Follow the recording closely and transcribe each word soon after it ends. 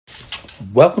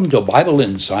Welcome to Bible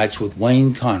Insights with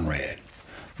Wayne Conrad.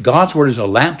 God's Word is a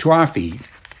lamp to our feet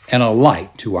and a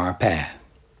light to our path.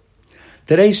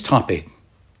 Today's topic,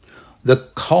 the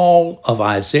call of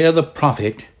Isaiah the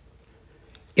prophet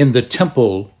in the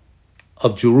temple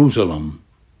of Jerusalem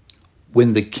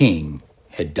when the king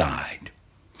had died.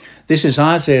 This is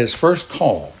Isaiah's first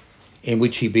call in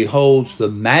which he beholds the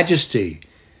majesty,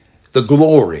 the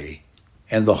glory,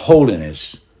 and the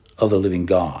holiness of the living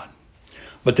God.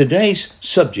 But today's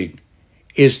subject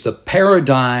is the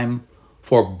paradigm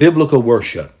for biblical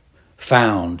worship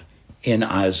found in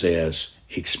Isaiah's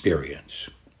experience.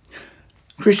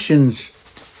 Christians,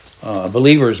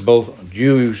 believers, both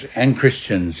Jews and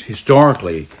Christians,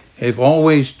 historically, have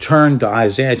always turned to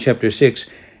Isaiah chapter 6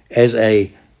 as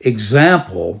an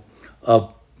example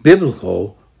of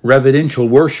biblical reverential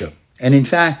worship. And in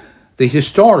fact, the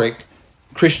historic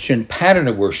Christian pattern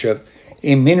of worship,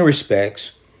 in many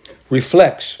respects,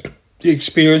 reflects the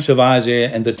experience of Isaiah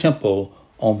and the temple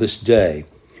on this day.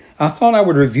 I thought I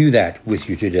would review that with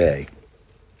you today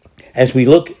as we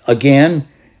look again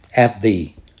at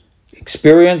the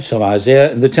experience of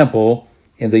Isaiah in the temple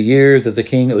in the year that the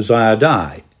king Uzziah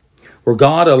died, where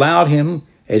God allowed him,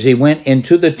 as he went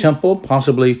into the temple,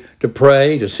 possibly to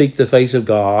pray, to seek the face of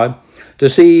God, to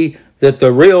see that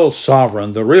the real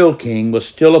sovereign, the real king, was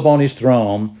still upon his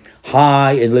throne,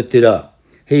 high and lifted up.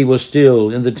 He was still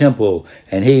in the temple,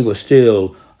 and he was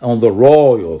still on the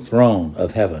royal throne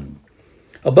of heaven.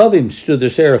 Above him stood the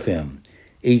seraphim.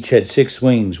 Each had 6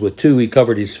 wings. With 2 he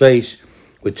covered his face,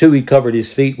 with 2 he covered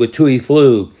his feet, with 2 he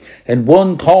flew. And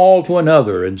one called to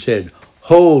another and said,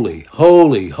 "Holy,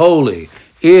 holy, holy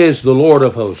is the Lord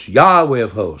of hosts, Yahweh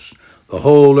of hosts. The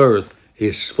whole earth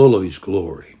is full of his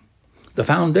glory." The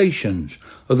foundations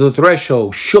of the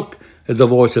threshold shook at the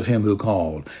voice of him who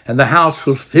called, and the house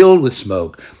was filled with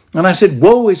smoke. And I said,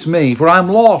 "Woe is me, for I am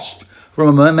lost.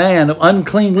 From a man of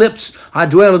unclean lips, I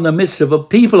dwell in the midst of a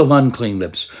people of unclean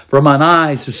lips. For mine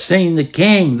eyes have seen the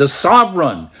King, the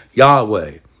sovereign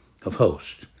Yahweh of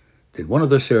hosts." Then one of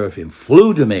the seraphim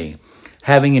flew to me,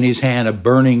 having in his hand a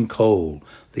burning coal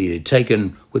that he had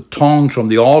taken with tongs from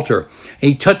the altar.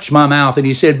 He touched my mouth, and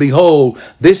he said, "Behold,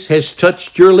 this has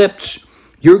touched your lips.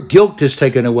 Your guilt is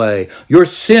taken away, your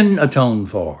sin atoned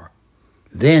for."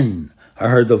 Then I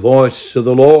heard the voice of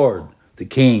the Lord, the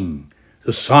King,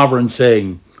 the sovereign,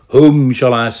 saying, "Whom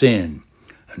shall I send?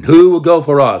 And who will go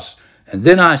for us?" And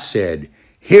then I said,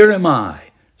 "Here am I,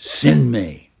 send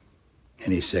me."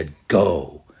 And he said,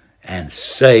 "Go and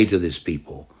say to this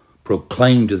people,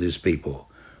 proclaim to this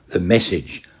people the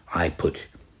message I put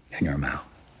in your mouth."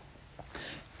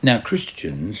 Now,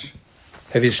 Christians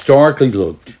have historically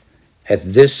looked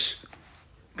at this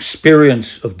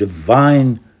experience of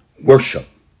divine worship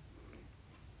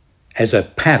as a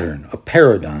pattern, a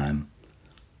paradigm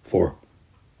for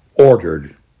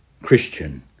ordered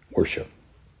Christian worship.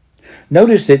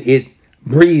 Notice that it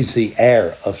breathes the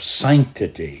air of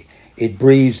sanctity. It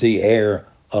breathes the air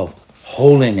of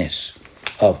holiness,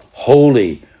 of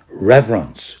holy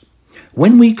reverence.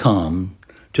 When we come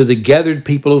to the gathered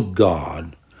people of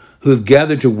God who have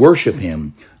gathered to worship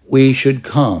him, we should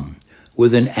come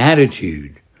with an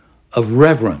attitude of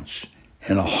reverence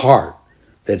and a heart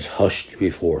that's hushed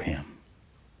before him.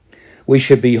 We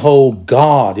should behold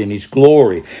God in his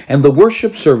glory, and the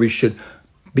worship service should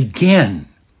begin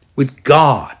with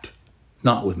God,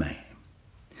 not with man.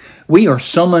 We are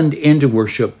summoned into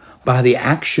worship by the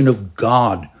action of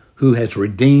God who has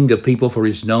redeemed a people for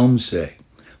his name's sake.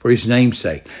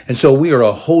 And so we are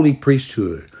a holy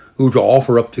priesthood who are to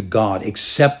offer up to God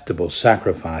acceptable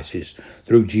sacrifices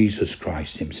through Jesus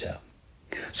Christ himself.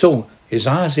 So as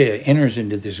Isaiah enters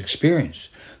into this experience,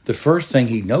 the first thing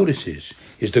he notices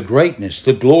is the greatness,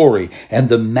 the glory, and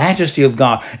the majesty of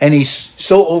God. And he's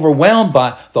so overwhelmed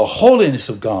by the holiness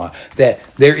of God that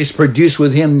there is produced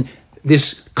with him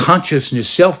this consciousness,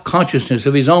 self-consciousness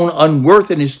of his own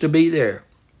unworthiness to be there.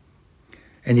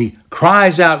 And he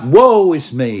cries out, "Woe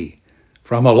is me,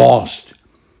 for I'm lost.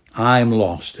 I am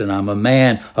lost, and I'm a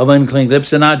man of unclean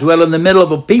lips, and I dwell in the middle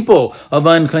of a people of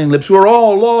unclean lips. We're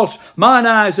all lost. Mine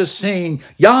eyes have seen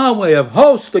Yahweh of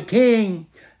hosts, the King.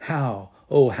 How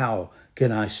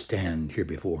can I stand here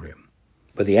before him?"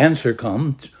 But the answer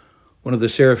comes. One of the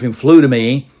seraphim flew to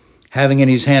me, having in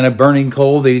his hand a burning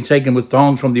coal that he had taken with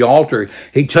tongs from the altar.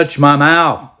 He touched my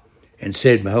mouth and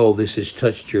said, "Behold, this has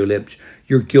touched your lips.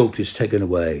 Your guilt is taken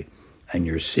away, and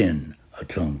your sin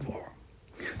atoned for."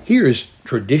 Here is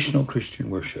traditional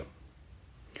Christian worship,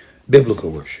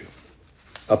 biblical worship,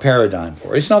 a paradigm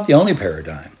for it. It's not the only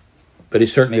paradigm, but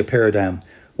it's certainly a paradigm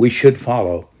we should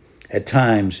follow. At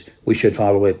times, we should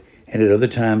follow it, and at other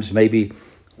times, maybe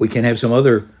we can have some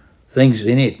other things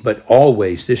in it, but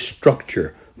always this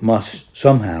structure must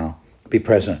somehow be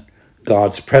present.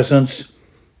 God's presence,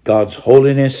 God's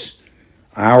holiness,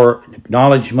 our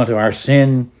acknowledgement of our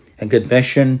sin and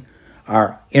confession,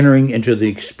 our entering into the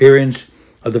experience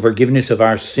of the forgiveness of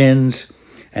our sins,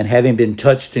 and having been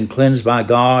touched and cleansed by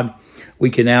God, we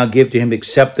can now give to him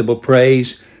acceptable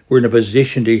praise. We're in a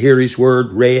position to hear his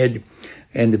word read,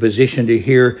 and the position to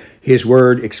hear his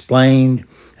word explained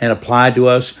and applied to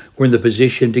us. We're in the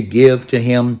position to give to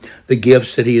him the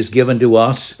gifts that he has given to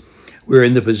us. We're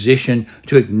in the position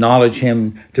to acknowledge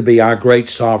him to be our great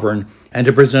sovereign and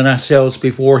to present ourselves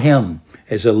before him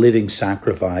as a living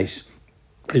sacrifice,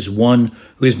 as one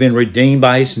who has been redeemed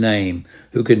by his name,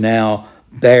 who can now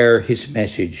bear his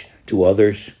message to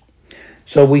others.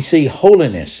 So we see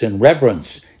holiness and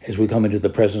reverence as we come into the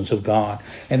presence of God.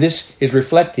 And this is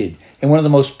reflected in one of the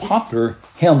most popular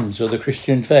hymns of the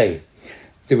Christian faith.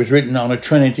 It was written on a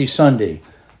Trinity Sunday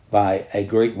by a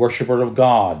great worshiper of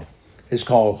God. It's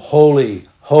called Holy,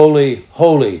 Holy,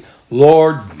 Holy,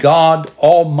 Lord God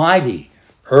Almighty.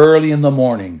 Early in the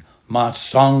morning, my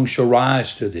song shall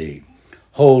rise to thee.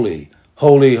 Holy,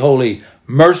 holy, holy,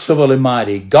 merciful and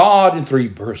mighty, God in three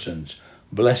persons,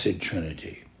 blessed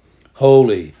Trinity.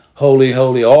 Holy, holy,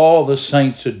 holy, all the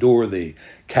saints adore thee,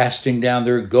 casting down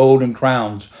their golden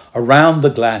crowns around the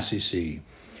glassy sea.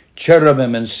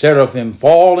 Cherubim and seraphim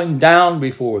falling down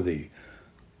before thee,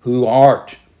 who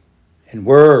art and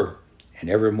were and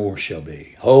evermore shall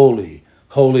be. Holy,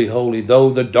 holy, holy,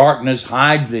 though the darkness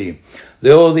hide thee,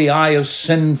 though the eye of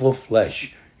sinful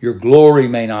flesh your glory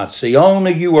may not see,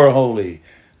 only you are holy.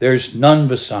 There's none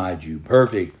beside you,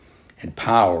 perfect in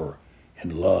power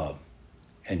and love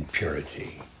and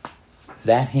purity.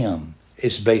 That hymn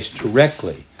is based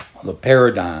directly on the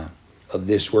paradigm of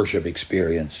this worship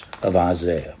experience of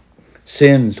Isaiah.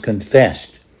 Sins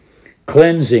confessed,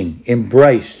 cleansing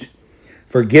embraced,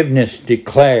 forgiveness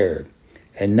declared,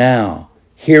 and now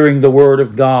hearing the word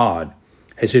of God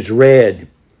as it's read,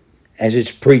 as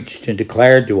it's preached and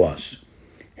declared to us,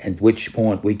 at which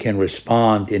point we can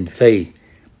respond in faith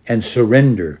and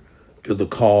surrender to the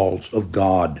calls of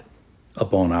God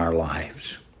upon our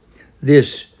lives.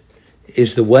 This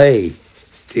is the way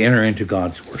to enter into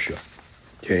God's worship,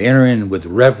 to enter in with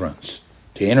reverence,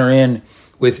 to enter in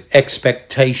with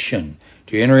expectation,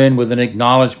 to enter in with an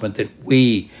acknowledgement that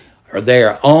we are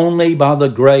there only by the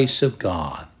grace of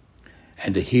God,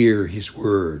 and to hear his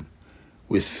word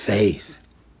with faith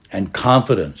and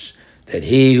confidence that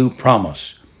he who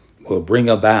promised will bring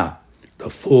about the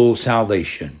full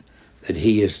salvation that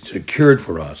he has secured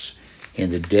for us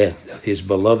in the death of his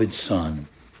beloved Son,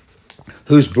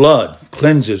 whose blood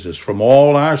cleanses us from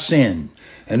all our sin,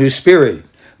 and whose Spirit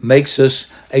makes us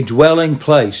a dwelling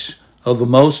place of the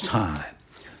Most High,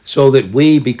 so that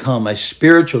we become a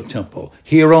spiritual temple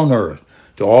here on earth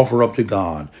to offer up to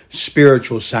God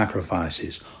spiritual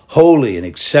sacrifices, holy and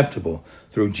acceptable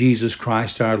through Jesus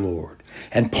Christ our Lord.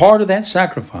 And part of that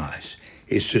sacrifice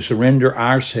is to surrender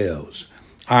ourselves,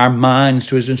 our minds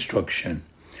to his instruction,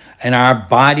 and our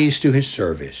bodies to his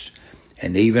service,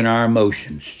 and even our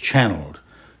emotions channeled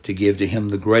to give to him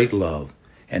the great love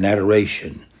and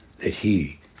adoration that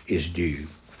he is due.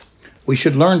 We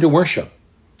should learn to worship.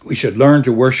 We should learn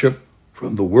to worship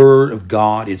from the Word of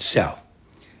God itself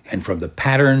and from the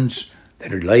patterns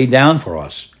that are laid down for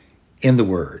us in the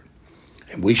Word.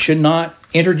 And we should not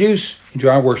introduce into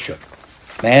our worship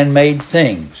man-made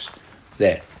things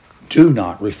that do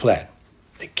not reflect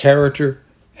the character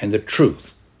and the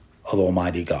truth of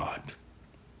Almighty God.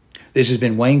 This has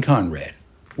been Wayne Conrad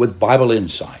with Bible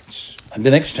Insights.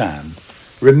 Until next time,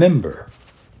 remember,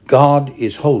 God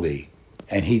is holy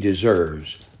and he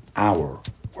deserves our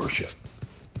worship.